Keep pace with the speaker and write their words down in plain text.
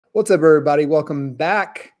What's up, everybody? Welcome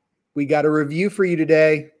back. We got a review for you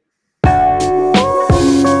today.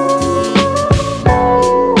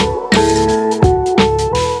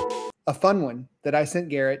 A fun one that I sent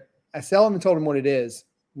Garrett. I still haven't told him what it is.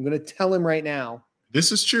 I'm going to tell him right now.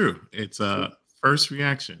 This is true. It's a first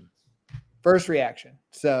reaction. First reaction.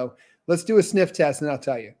 So let's do a sniff test and I'll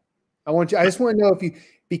tell you. I just want to know if you,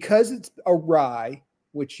 because it's a rye,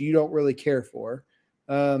 which you don't really care for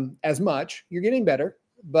as much, you're getting better,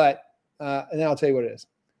 but and then I'll tell you what it is.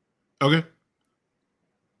 Okay.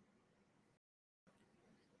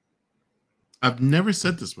 I've never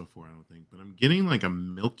said this before, I don't think, but I'm getting like a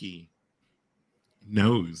milky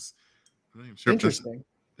nose. I'm not even sure Interesting. if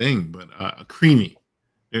that's a thing, but creamy.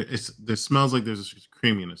 There smells like there's a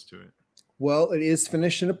creaminess to it. Well, it is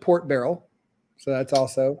finished in a port barrel, so that's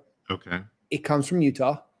also okay. It comes from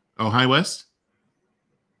Utah. Oh, High West.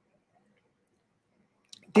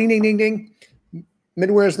 Ding, ding, ding, ding.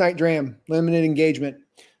 Midwinter's Night Dram, limited engagement.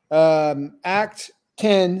 Act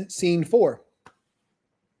 10, Scene 4.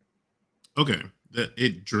 Okay.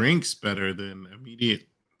 It drinks better than immediate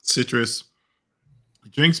citrus.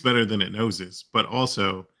 It drinks better than it noses, but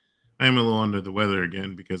also I am a little under the weather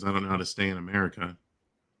again because I don't know how to stay in America.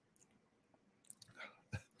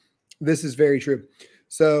 This is very true.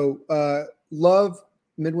 So love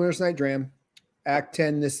Midwinter's Night Dram. Act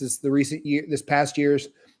 10, this is this past year's,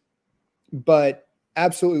 but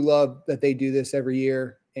absolutely love that they do this every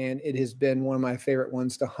year. And it has been one of my favorite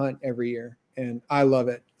ones to hunt every year. And I love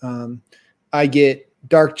it. I get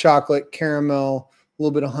dark chocolate, caramel, a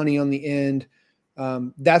little bit of honey on the end.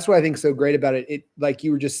 That's what I think is so great about it. It, like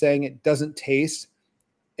you were just saying, it doesn't taste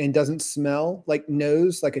and doesn't smell like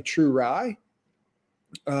a true rye.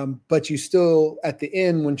 But you still, at the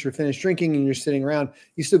end, once you're finished drinking and you're sitting around,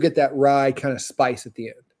 you still get that rye kind of spice at the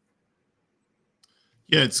end.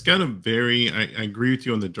 Yeah, it's got a very, I agree with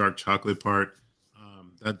you on the dark chocolate part.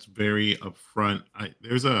 That's very upfront.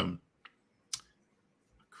 There's a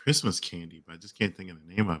Christmas candy, but I just can't think of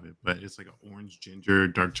the name of it. But it's like an orange ginger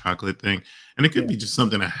dark chocolate thing. And it could be just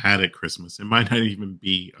something I had at Christmas. It might not even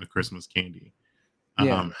be a Christmas candy.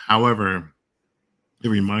 However, it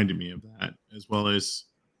reminded me of that, as well as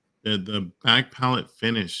the back palate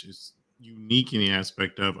finish is unique in the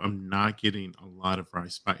aspect of I'm not getting a lot of rye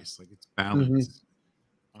spice. Like it's balanced.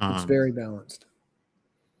 It's very balanced.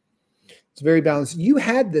 It's very balanced. You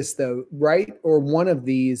had this though, right? Or one of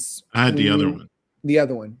these? I had the other one. The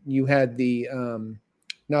other one. You had the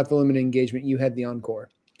not the limited engagement. You had the Encore.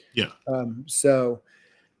 Yeah. So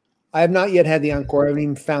I have not yet had the Encore. I haven't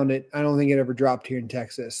even found it. I don't think it ever dropped here in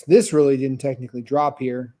Texas. This really didn't technically drop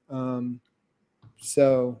here.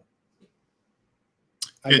 So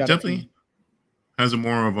it definitely has a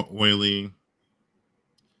more of an oily.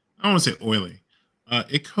 I don't want to say oily.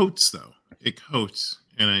 It coats though. It coats,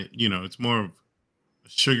 and it's more of a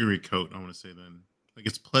sugary coat. I want to say then, like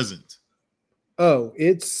it's pleasant. Oh,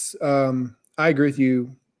 it's. I agree with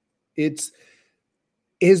you. It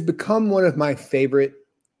has become one of my favorite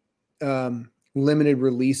limited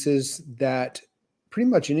releases that pretty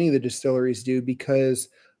much any of the distilleries do because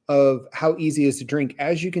of how easy it is to drink.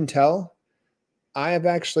 As you can tell, I have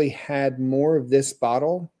actually had more of this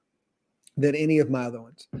bottle than any of my other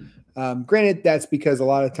ones. Granted, that's because a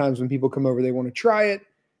lot of times when people come over, they want to try it,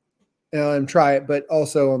 but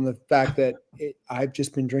also on the fact that I've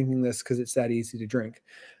just been drinking this because it's that easy to drink.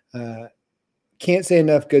 Can't say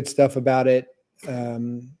enough good stuff about it.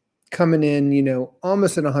 Coming in,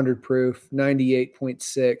 almost at 100 proof,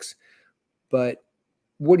 98.6. But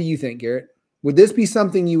what do you think, Garrett? Would this be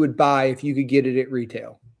something you would buy if you could get it at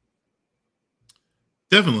retail?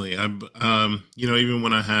 Definitely. Even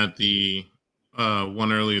when I had the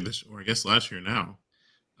one earlier or I guess last year now,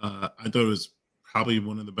 I thought it was probably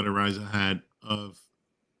one of the better rides I had of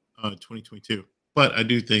 2022. But I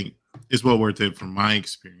do think it's well worth it from my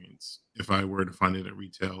experience if I were to find it at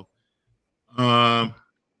retail.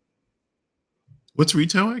 What's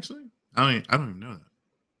retail actually? I don't even know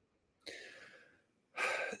that.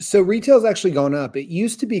 So retail's actually gone up. It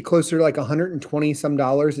used to be closer to like 120 some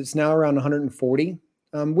dollars. It's now around 140,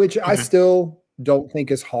 which I still don't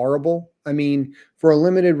think is horrible. I mean, for a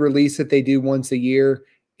limited release that they do once a year,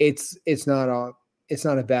 it's not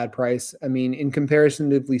a bad price. I mean, in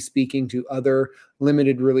comparatively speaking to other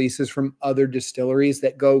limited releases from other distilleries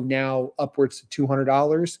that go now upwards to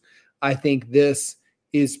 $200, I think this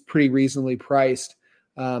is pretty reasonably priced.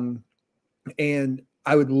 And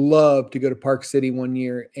I would love to go to Park City one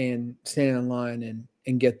year and stand in line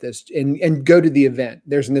and get this and go to the event.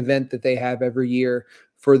 There's an event that they have every year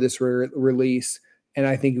for this release. And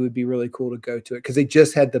I think it would be really cool to go to it because they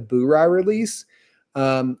just had the Boo-Rye release.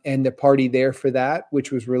 and the party there for that,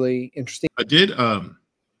 which was really interesting. I did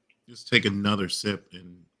just take another sip,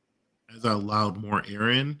 and as I allowed more air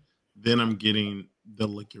in, then I'm getting the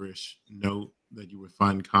licorice note that you would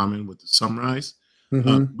find common with the sunrise.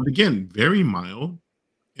 Mm-hmm. But again, very mild,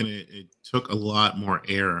 and it took a lot more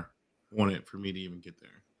air on it for me to even get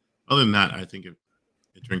there. Other than that, I think it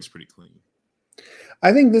drinks pretty clean.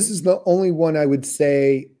 I think this is the only one I would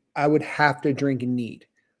say I would have to drink neat.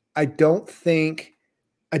 I don't think,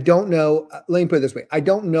 I don't know. Let me put it this way. I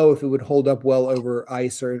don't know if it would hold up well over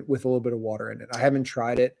ice or with a little bit of water in it. I haven't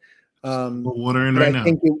tried it. Put water in But right now.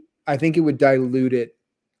 I think it would dilute it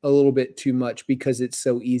a little bit too much because it's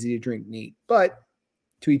so easy to drink neat, but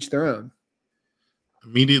to each their own.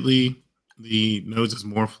 Immediately, the nose is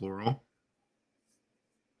more floral,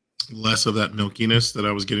 less of that milkiness that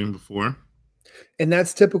I was getting before. And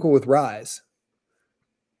that's typical with ryes.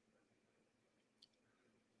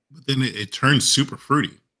 But then it turns super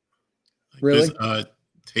fruity. Like Really? this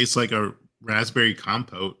tastes like a raspberry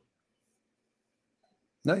compote.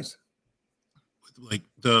 Nice. With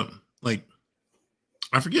like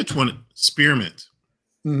I forget which one, spearmint.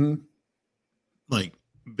 Mm-hmm. Like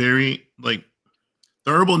very like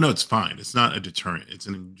the herbal note's fine. It's not a deterrent. It's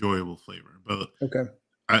an enjoyable flavor. But Okay.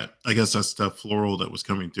 I guess that's the floral that was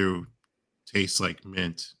coming through. Tastes like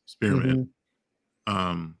mint, spearmint.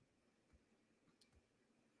 Mm-hmm.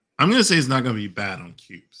 I'm gonna say it's not gonna be bad on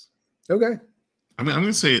cubes. Okay. I mean, I'm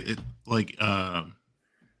gonna say it like I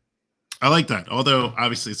like that. Although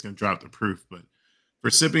obviously it's gonna drop the proof, but for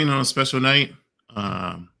sipping on a special night,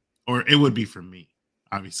 or it would be for me.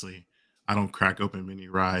 Obviously, I don't crack open mini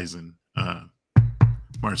ryes and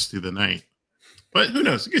march through the night. But who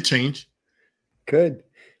knows? It could change. Good.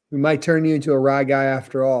 We might turn you into a rye guy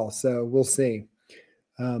after all, so we'll see.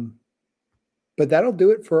 But that'll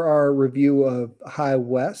do it for our review of High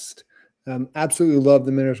West. Absolutely love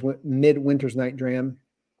the Midwinter's Night Dram.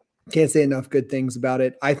 Can't say enough good things about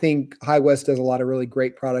it. I think High West does a lot of really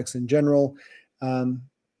great products in general.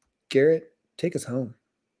 Garrett, take us home.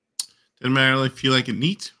 Doesn't matter if you like it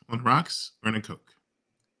neat on rocks or in a Coke.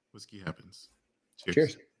 Whiskey happens. Cheers.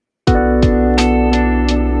 Cheers.